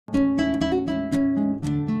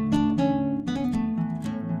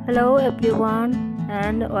Hello everyone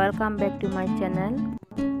and welcome back to my channel.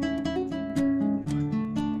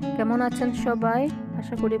 কেমন আছেন সবাই?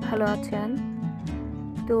 আশা করি ভালো আছেন।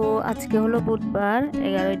 তো আজকে হলো বুধবার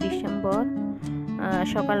 11 ডিসেম্বর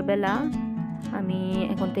সকালবেলা। আমি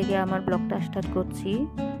এখন থেকে আমার ব্লগটা স্টার্ট করছি।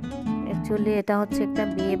 অ্যাকচুয়ালি এটা হচ্ছে একটা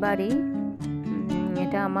বিয়ে বাড়ি।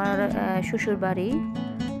 এটা আমার শ্বশুর বাড়ি।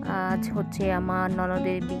 আজ হচ্ছে আমার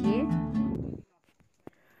ননদের বিয়ে।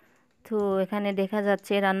 তো এখানে দেখা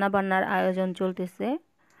যাচ্ছে রান্না বান্নার আয়োজন চলতেছে,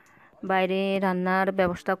 বাইরে রান্নার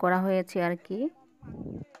ব্যবস্থা করা হয়েছে আর কি।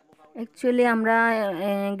 অ্যাকচুয়ালি আমরা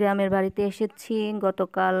গ্রামের বাড়িতে এসেছি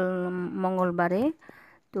গতকাল মঙ্গলবারে।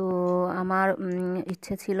 তো আমার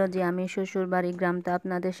ইচ্ছে ছিল যে আমি শ্বশুর বাড়ি গ্রামটা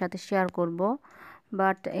আপনাদের সাথে শেয়ার করব,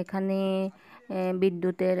 বাট এখানে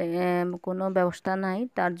বিদ্যুতের কোনো ব্যবস্থা নাই,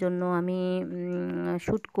 তার জন্য আমি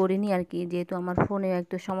শ্যুট করিনি আর কি। যেহেতু আমার ফোনে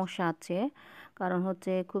একটু সমস্যা আছে, কারণ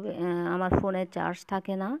হচ্ছে খুব আমার ফোনে চার্জ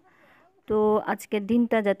থাকে না। তো আজকের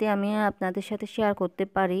দিনটা যাতে আমি আপনাদের সাথে শেয়ার করতে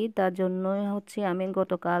পারি, তার জন্য হচ্ছে আমি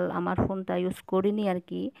গতকাল আমার ফোনটা ইউজ করিনি আর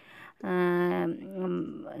কি।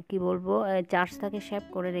 কি বলবো, চার্জটাকে সেভ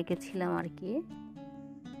করে রেখেছিলাম আর কি।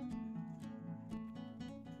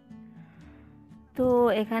 তো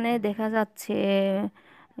এখানে দেখা যাচ্ছে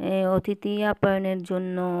অতিথি আপ্যায়নের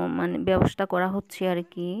জন্য মানে ব্যবস্থা করা হচ্ছে আর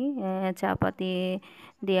কি। চা পাতি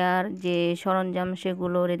দেওয়ার যে সরঞ্জাম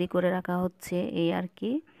সেগুলো রেডি করে রাখা হচ্ছে এই আর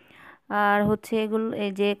কি। আর হচ্ছে এগুলো,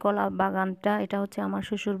 এই যে কলা বাগানটা, এটা হচ্ছে আমার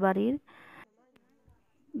শ্বশুর বাড়ির।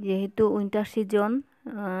 যেহেতু উইন্টার সিজন,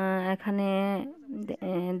 এখানে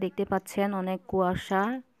দেখতে পাচ্ছেন অনেক কুয়াশা।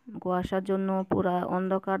 কুয়াশার জন্য পুরা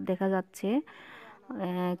অন্ধকার দেখা যাচ্ছে।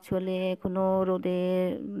 অ্যাকচুয়ালি কোনো রোদের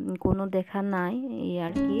কোনো দেখা নাই এই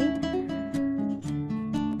আর কি।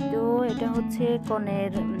 তো এটা হচ্ছে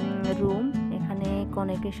কনের রুম, এখানে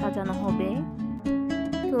কনেকে সাজানো হবে।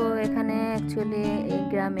 তো এখানে অ্যাকচুয়ালি এই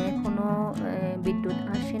গ্রামে এখনো বিদ্যুৎ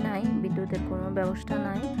আসে নাই, বিদ্যুতের কোনো ব্যবস্থা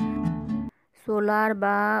নাই। সোলার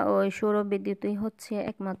বা ওই সৌর বিদ্যুৎই হচ্ছে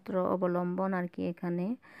একমাত্র অবলম্বন আর কি এখানে।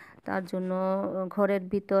 তার জন্য ঘরের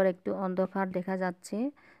ভিতর একটু অন্ধকার দেখা যাচ্ছে।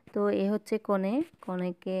 তো এ হচ্ছে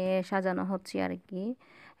কনেকে সাজানো হচ্ছে আর কি।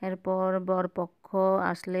 এরপর বরপক্ষ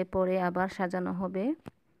আসলে পরে আবার সাজানো হবে।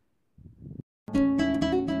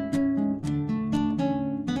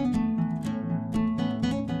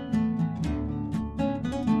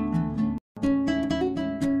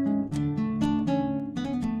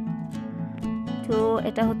 তো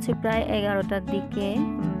এটা হচ্ছে প্রায় 11টার দিকে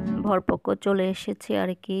বরপক্ষ চলে এসেছে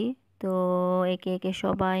আর কি। তো একে একে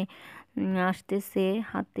সবাই আসতেছে,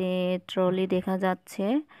 হাতে ট্রলি দেখা যাচ্ছে।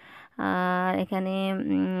 আর এখানে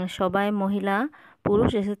সবাই মহিলা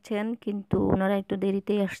পুরুষ এসেছেন, কিন্তু ওনারা একটু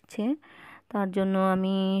দেরিতেই আসছে, তার জন্য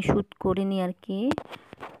আমি শ্যুট করিনি আর কি।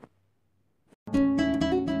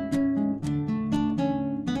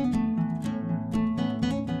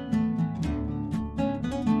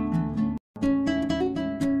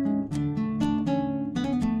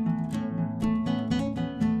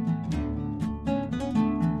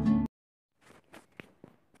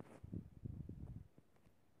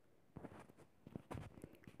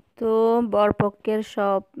 তো বরপক্ষের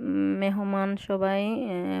সব মেহমান সবাই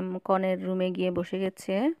কনের রুমে গিয়ে বসে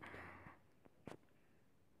গেছে।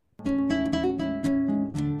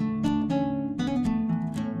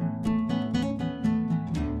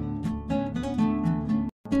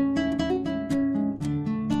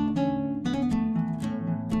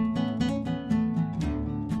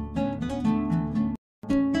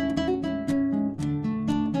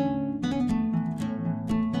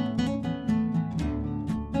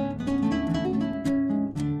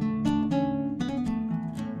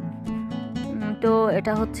 তো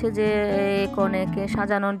এটা হচ্ছে যে কনেকে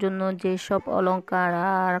সাজানোর জন্য যে সব অলংকার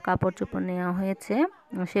আর কাপড় চোপড় নেওয়া হয়েছে,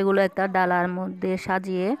 সেগুলো একটা ডালার মধ্যে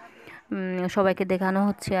সাজিয়ে সবাইকে দেখানো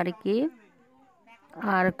হচ্ছে আর কি।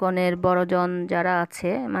 আর কনের বড়জন যারা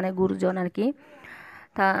আছে, মানে গুরুজন আর কি,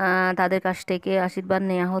 তাদের কাছ থেকে আশীর্বাদ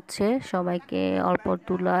নেওয়া হচ্ছে। সবাইকে অল্প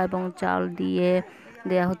তুলা এবং চাল দিয়ে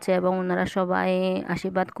দেয়া হচ্ছে এবং ওনারা সবাই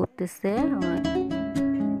আশীর্বাদ করতেছে।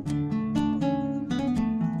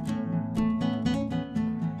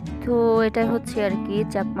 তো এটাই হচ্ছে আর কি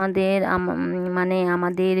চাকমাদের মানে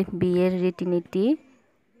আমাদের বিয়ের রীতিনীতি।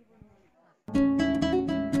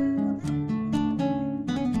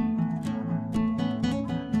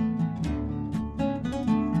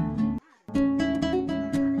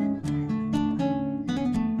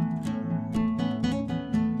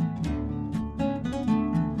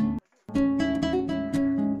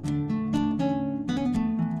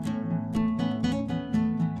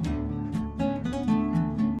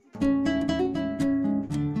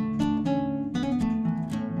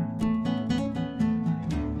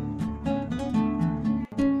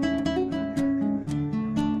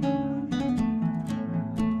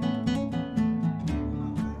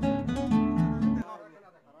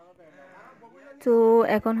 তো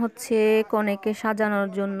এখন হচ্ছে কনেকে সাজানোর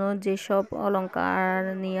জন্য যেসব অলংকার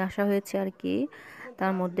নিয়ে আসা হয়েছে আর কি,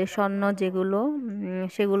 তার মধ্যে স্বর্ণ যেগুলো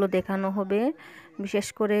সেগুলো দেখানো হবে। বিশেষ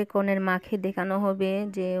করে কনের মাকে দেখানো হবে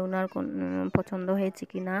যে ওনার পছন্দ হয়েছে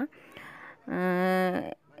কি না।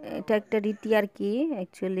 এটা একটা রীতি আর কি,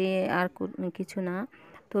 অ্যাকচুয়ালি আর কিছু না।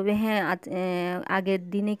 তবে হ্যাঁ, আগের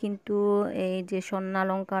দিনে কিন্তু এই যে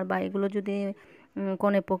স্বর্ণালঙ্কার বা এগুলো যদি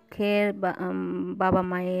কনে পক্ষের বাবা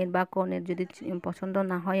মায়ের বা কনের যদি পছন্দ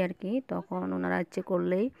না হয় আর কি, তখন ওনারা ইচ্ছে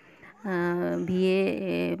করলেই বিয়ে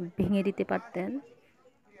ভেঙে দিতে পারতেন।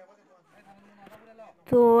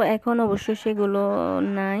 তো এখন অবশ্য সেগুলো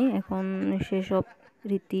নাই, এখন সেসব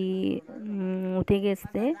রীতি উঠে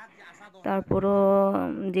গেছে। তারপরও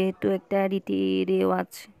যেহেতু একটা রীতি রেওয়াজ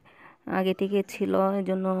আগে থেকে ছিল,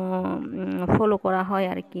 এজন্য ফলো করা হয়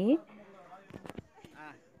আর কি।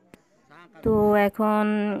 তো এখন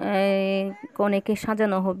কনেকে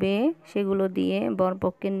সাজানো হবে, সেগুলো দিয়ে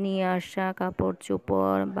বরপক্ষের নিয়ে আসা কাপড়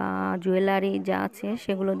চোপড় বা জুয়েলারি যা আছে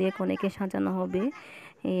সেগুলো দিয়ে কনেকে সাজানো হবে,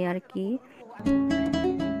 এই আর কি।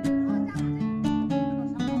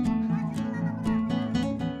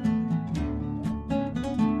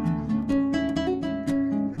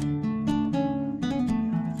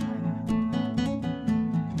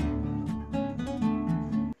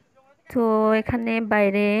 তো এখানে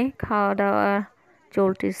বাইরে খাওয়া দাওয়া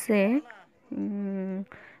চলতেছে।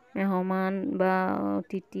 মেহমান বা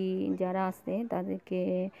অতিথি যারা আছে তাদেরকে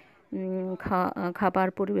খাবার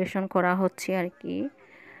পরিবেশন করা হচ্ছে আর কি।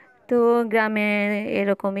 তো গ্রামে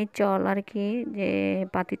এরকমই চল আর কি, যে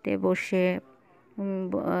পাতিতে বসে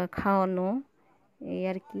খাওয়ানো, এই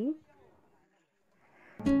আর কি।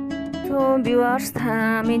 তো ভিউয়ার্স,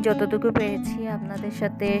 আমি যতটুকু পেরেছি আপনাদের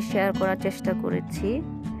সাথে শেয়ার করার চেষ্টা করেছি,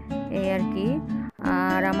 এই আর কি।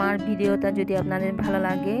 আর আমার ভিডিওটা যদি আপনাদের ভালো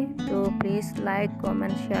লাগে তো প্লিজ লাইক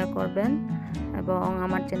কমেন্ট শেয়ার করবেন এবং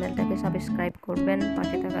আমার চ্যানেলটাকে সাবস্ক্রাইব করবেন,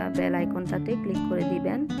 পাশে থাকা বেল আইকনটাতে ক্লিক করে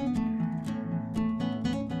দিবেন।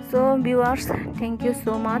 So viewers, thank you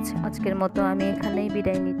so much. আজকের মতো আমি এখানেই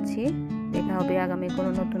বিদায় নিচ্ছি। দেখা হবে আগামী কোনো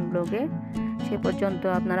নতুন ব্লগে। সে পর্যন্ত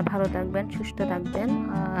আপনারা ভালো থাকবেন, সুস্থ থাকবেন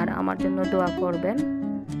আর আমার জন্য দোয়া করবেন।